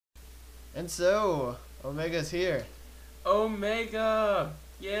And so, Omega's here. Omega!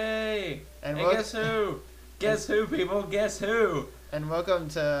 Yay! And And guess who? Guess who, people? Guess who? And welcome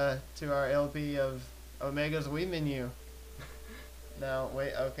to our LP of Omega's Wii menu. Now,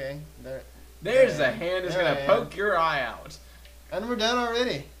 wait, okay. There's a hand that's gonna poke your eye out. And we're done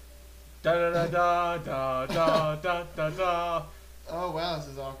already. Da da da da da da da da. Oh wow, this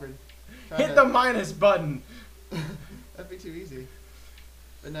is awkward. Hit the minus button. That'd be too easy.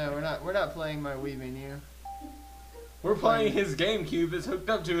 But no, we're not playing my Wii menu. We're playing his GameCube that's hooked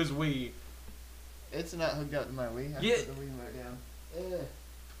up to his Wii. It's not hooked up to my Wii. I Yeah. put the Wii remote down.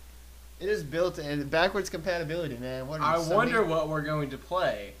 It is built in backwards compatibility, man. What I wonder what we're going to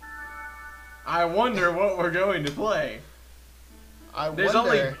play. I wonder what we're going to play.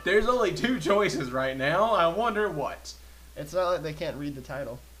 There's only two choices right now. I wonder what. It's not like they can't read the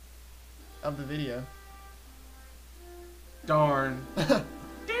title of the video. Darn.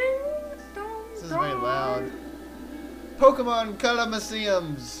 This is very loud. Pokemon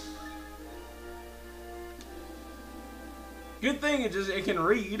Colosseums. Good thing it can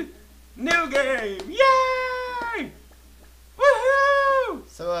read. New game! Yay! Woohoo!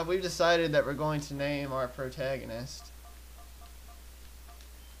 So we've decided that we're going to name our protagonist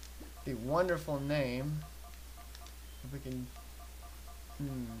the wonderful name. If we can.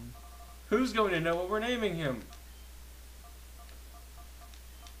 Who's going to know what we're naming him?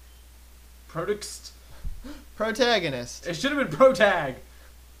 Protagonist. It should have been Protag.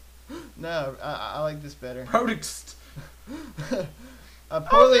 No, I like this better. Protagonist. A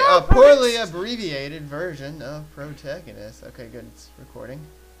poorly abbreviated version of Protagonist. Okay, good. It's recording.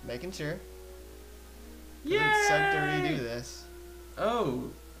 Making sure. Yeah. It would suck to redo this.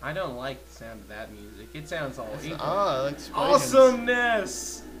 Oh, I don't like the sound of that music. It sounds all evil. Oh, it looks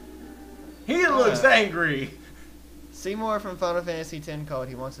Awesomeness. He looks angry. Seymour from Final Fantasy X called.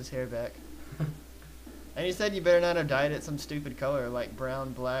 He wants his hair back. And he said you better not have dyed it some stupid color like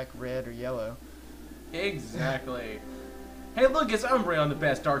brown, black, red, or yellow. Exactly. Hey, look, it's Umbreon, the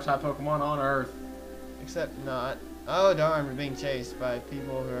best Dark-type Pokemon on Earth. Except not. Oh darn, we're being chased by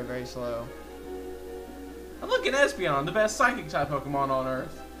people who are very slow. And look at Espeon, the best Psychic-type Pokemon on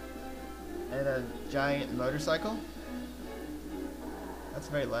Earth. And a giant motorcycle? That's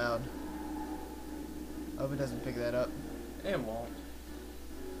very loud. I hope it doesn't pick that up. It won't.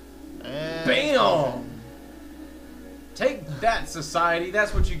 And BAM! Take that, society.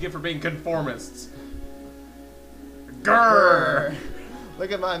 That's what you get for being conformists. Grrr!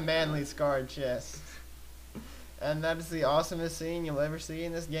 Look at my manly scarred chest. And that is the awesomest scene you'll ever see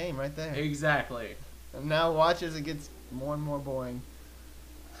in this game right there. Exactly. And now watch as it gets more and more boring.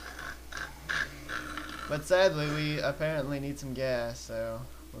 But sadly, we apparently need some gas, so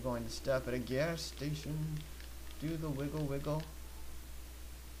we're going to stop at a gas station. Do the wiggle wiggle.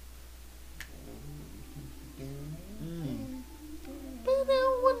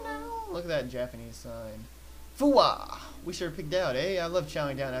 Look at that Japanese sign. Fuwa! We sure picked out, eh? I love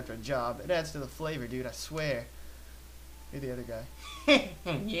chowing down after a job. It adds to the flavor, dude, I swear. You're the other guy.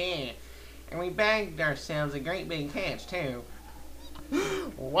 Yeah. And we bagged ourselves a great big catch, too.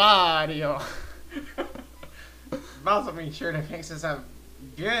 Wadio. Boss will be sure to fix us up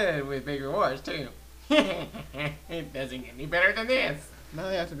good with big rewards, too. It doesn't get any better than this. Now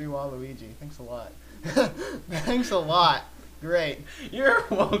you have to be Waluigi. Thanks a lot. Thanks a lot. Great. You're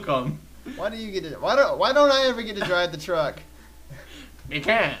welcome. Why do you get to? Why don't I ever get to drive the truck?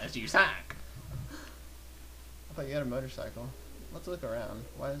 Because you suck. I thought you had a motorcycle. Let's look around.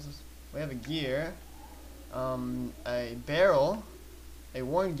 Why is this? We have a gear. A barrel. A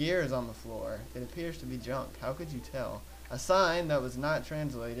worn gear is on the floor. It appears to be junk. How could you tell? A sign that was not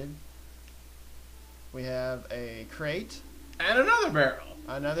translated. We have a crate. And another barrel.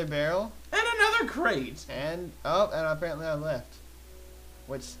 Another barrel. And another crate. And apparently I left.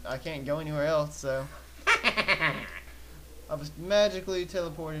 Which I can't go anywhere else, so I was magically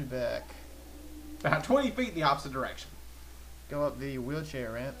teleported back. About 20 feet in the opposite direction. Go up the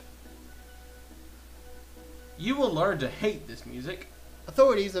wheelchair ramp. You will learn to hate this music.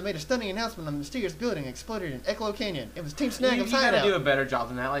 Authorities have made a stunning announcement on the mysterious building exploded in Eclo Canyon. It was Team Snag'em's hideout. You gotta do a better job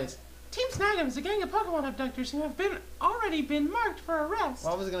than that, ladies. Team Snag'em is a gang of Pokemon abductors who have already been marked for arrest.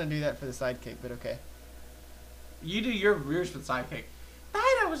 Well, I was gonna do that for the sidekick, but okay. You do yours for the sidekick. The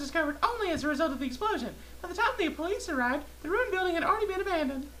hideout was discovered only as a result of the explosion. By the time the police arrived, the ruined building had already been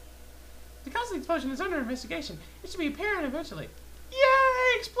abandoned. The cause of the explosion is under investigation. It should be apparent eventually.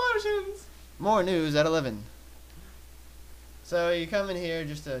 Yay, explosions! More news at 11. So you come in here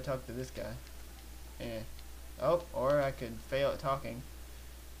just to talk to this guy. Yeah. Oh, or I could fail at talking.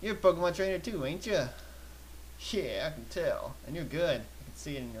 You're a Pokemon trainer too, ain't ya? Yeah, I can tell. And you're good. I can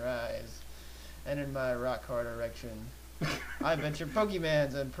see it in your eyes. And in my rock hard erection, I bet your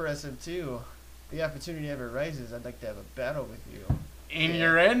Pokemon's impressive too. The opportunity ever arises, I'd like to have a battle with you.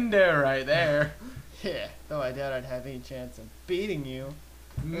 Innuendo right there. Yeah, though I doubt I'd have any chance of beating you.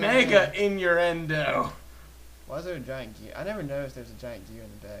 Mega innuendo. Why is there a giant gear? I never noticed there's a giant gear in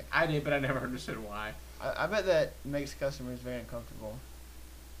the back. I did, but I never understood why. I bet that makes customers very uncomfortable.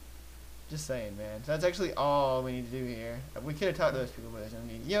 Just saying, man. So that's actually all we need to do here. We could have talked to those people, but there's no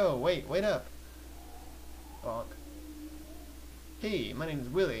need. Yo, wait up. Bonk. Hey, my name is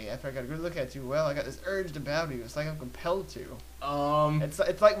Willie. After I got a good look at you, well, I got this urge to bow to you. It's like I'm compelled to.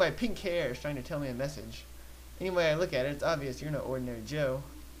 It's like my pink hair is trying to tell me a message. Anyway, I look at it, it's obvious you're no ordinary Joe.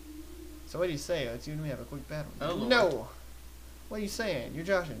 So what do you say? Let's you and me have a quick battle. Oh, Lord. No! What are you saying? You're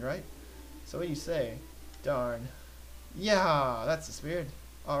joshing, right? So what do you say? Darn. Yeah, that's the spirit.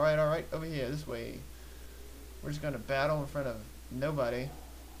 Alright, over here, this way. We're just gonna battle in front of nobody.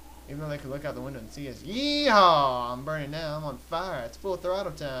 Even though they could look out the window and see us. Yeehaw! I'm burning now, I'm on fire. It's full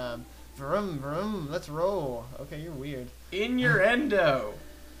throttle time. Vroom, vroom, let's roll. Okay, you're weird. Innuendo.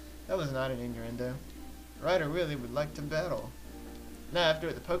 That was not an innuendo. Ryder really would like to battle. Now I have to do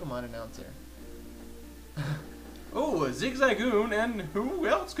it the Pokemon announcer. Oh, a Zigzagoon, and who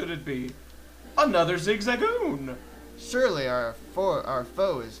else could it be? Another Zigzagoon! Surely our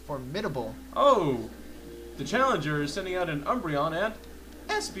foe is formidable. Oh, the challenger is sending out an Umbreon and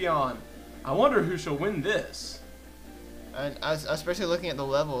Espeon. I wonder who shall win this. And especially looking at the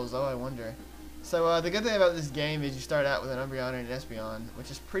levels, oh I wonder. So the good thing about this game is you start out with an Umbreon and an Espeon,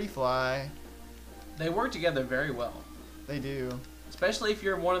 which is pretty fly. They work together very well. They do. Especially if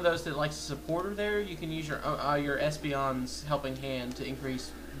you're one of those that likes a supporter there, you can use your Espeon's helping hand to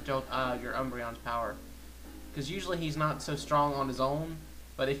increase your Umbreon's power. Because usually he's not so strong on his own,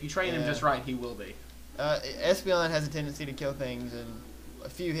 but if you train him just right, he will be. Espeon has a tendency to kill things in a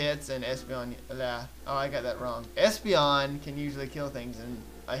few hits, and Espeon... oh, I got that wrong. Espeon can usually kill things in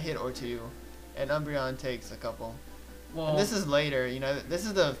a hit or two, and Umbreon takes a couple. Well, and this is later, you know. This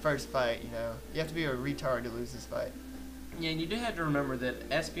is the first fight, you know. You have to be a retard to lose this fight. Yeah, and you do have to remember that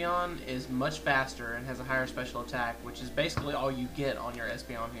Espeon is much faster and has a higher special attack, which is basically all you get on your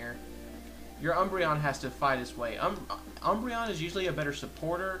Espeon here. Your Umbreon has to fight its way. Umbreon is usually a better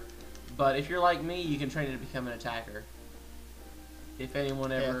supporter, but if you're like me, you can train it to become an attacker. If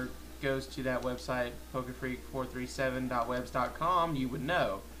anyone ever goes to that website, PokeFreak437.webs.com, you would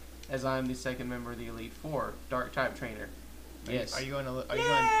know, as I'm the second member of the Elite Four, Dark type trainer. Yes. Are you going to?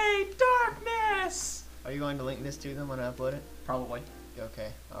 Yay, darkness! Are you going to link this to them when I upload it? Probably.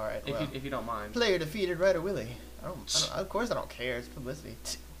 Okay. All right. If you don't mind. Player defeated, Ryder Willie. Of course I don't care. It's publicity.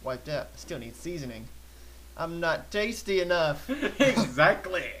 Wiped out. Still needs seasoning. I'm not tasty enough.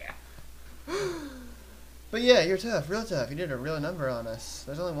 Exactly. But yeah, you're tough, real tough. You did a real number on us.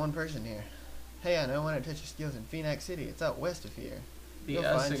 There's only one person here. Hey, I know when I touch your skills in Phoenix City. It's out west of here. The You'll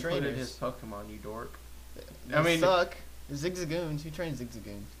us find included trainers. his Pokemon, you dork. They suck. Zigzagoons. Who trains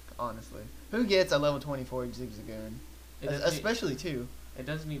Zigzagoons? Honestly, who gets a level 24 Zigzagoon? Especially two. It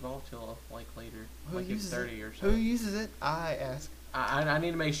doesn't evolve till like later, Who like uses it's 30 it? or so. Who uses it? I ask. I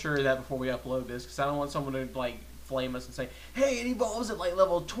need to make sure of that before we upload this, because I don't want someone to like flame us and say, "Hey, it evolves at like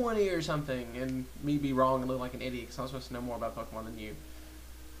level 20 or something," and me be wrong and look like an idiot because I'm supposed to know more about Pokemon than you.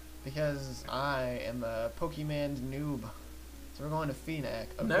 Because I am a Pokemon's noob. So we're going to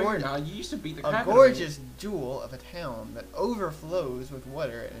Phoenix. You used to beat the crap A gorgeous jewel of a town that overflows with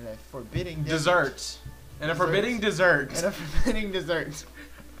water and a forbidding dessert. And a forbidding dessert. And a forbidding dessert.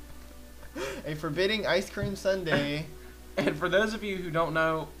 A forbidding ice cream sundae. And for those of you who don't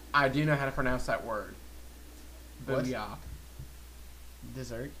know, I do know how to pronounce that word. Booyah.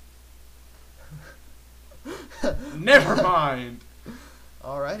 Dessert. Never mind.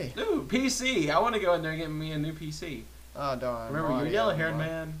 Alrighty. Ooh, PC. I want to go in there and get me a new PC. Oh, darn. Remember, you're yellow-haired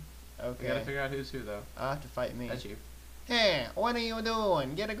man. Okay. We gotta figure out who's who, though. I'll have to fight me. That's you. Hey, what are you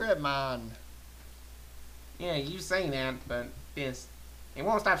doing? Get a grip, man. Yeah, you say that, but it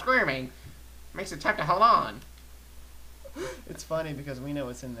won't stop screaming. Makes it tough to hold on. It's funny because we know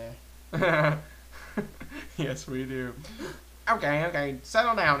what's in there. Yes, we do. Okay,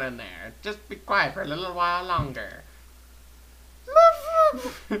 settle down in there. Just be quiet for a little while longer.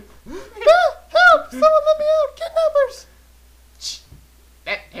 Help! Someone let me out! Kidnappers! Shh.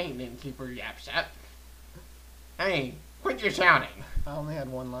 That ain't innkeeper yap shut. Hey, quit your shouting. I only had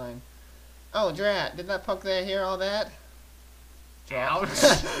one line. Oh, drat, did that punk there hear all that? Ouch.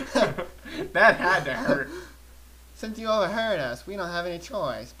 That had to hurt. Since you overheard us, we don't have any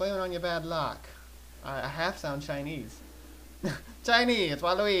choice. Blame it on your bad luck. I half sound Chinese. Chinese,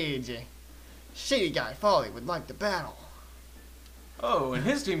 Waluigi. Shady Guy Folly would like to battle. Oh, and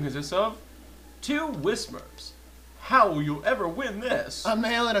his team consists of 2 Whismers. How will you ever win this? A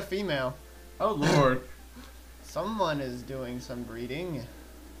male and a female. Oh, Lord. Someone is doing some breeding.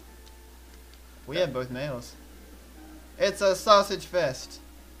 We have both males. It's a sausage fest.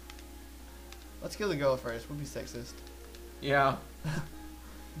 Let's kill the girl first. We'll be sexist. Yeah.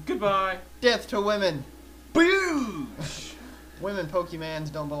 Goodbye. Death to women. Boosh! Women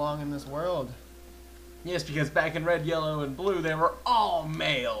Pokemans don't belong in this world. Yes, because back in red, yellow, and blue, they were all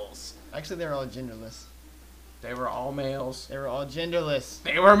males. Actually, they're all genderless. They were all males. They were all genderless.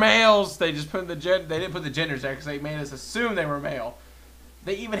 They were males. They just put they didn't put the genders there because they made us assume they were male.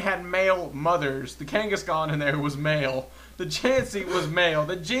 They even had male mothers. The Kangaskhan in there was male. The Chansey was male.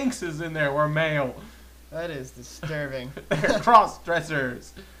 The Jinxes in there were male. That is disturbing. They're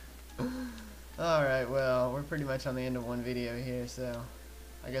cross-dressers. Alright, well, we're pretty much on the end of one video here, so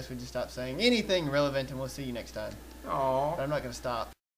I guess we just stop saying anything relevant and we'll see you next time. Aww. But I'm not going to stop.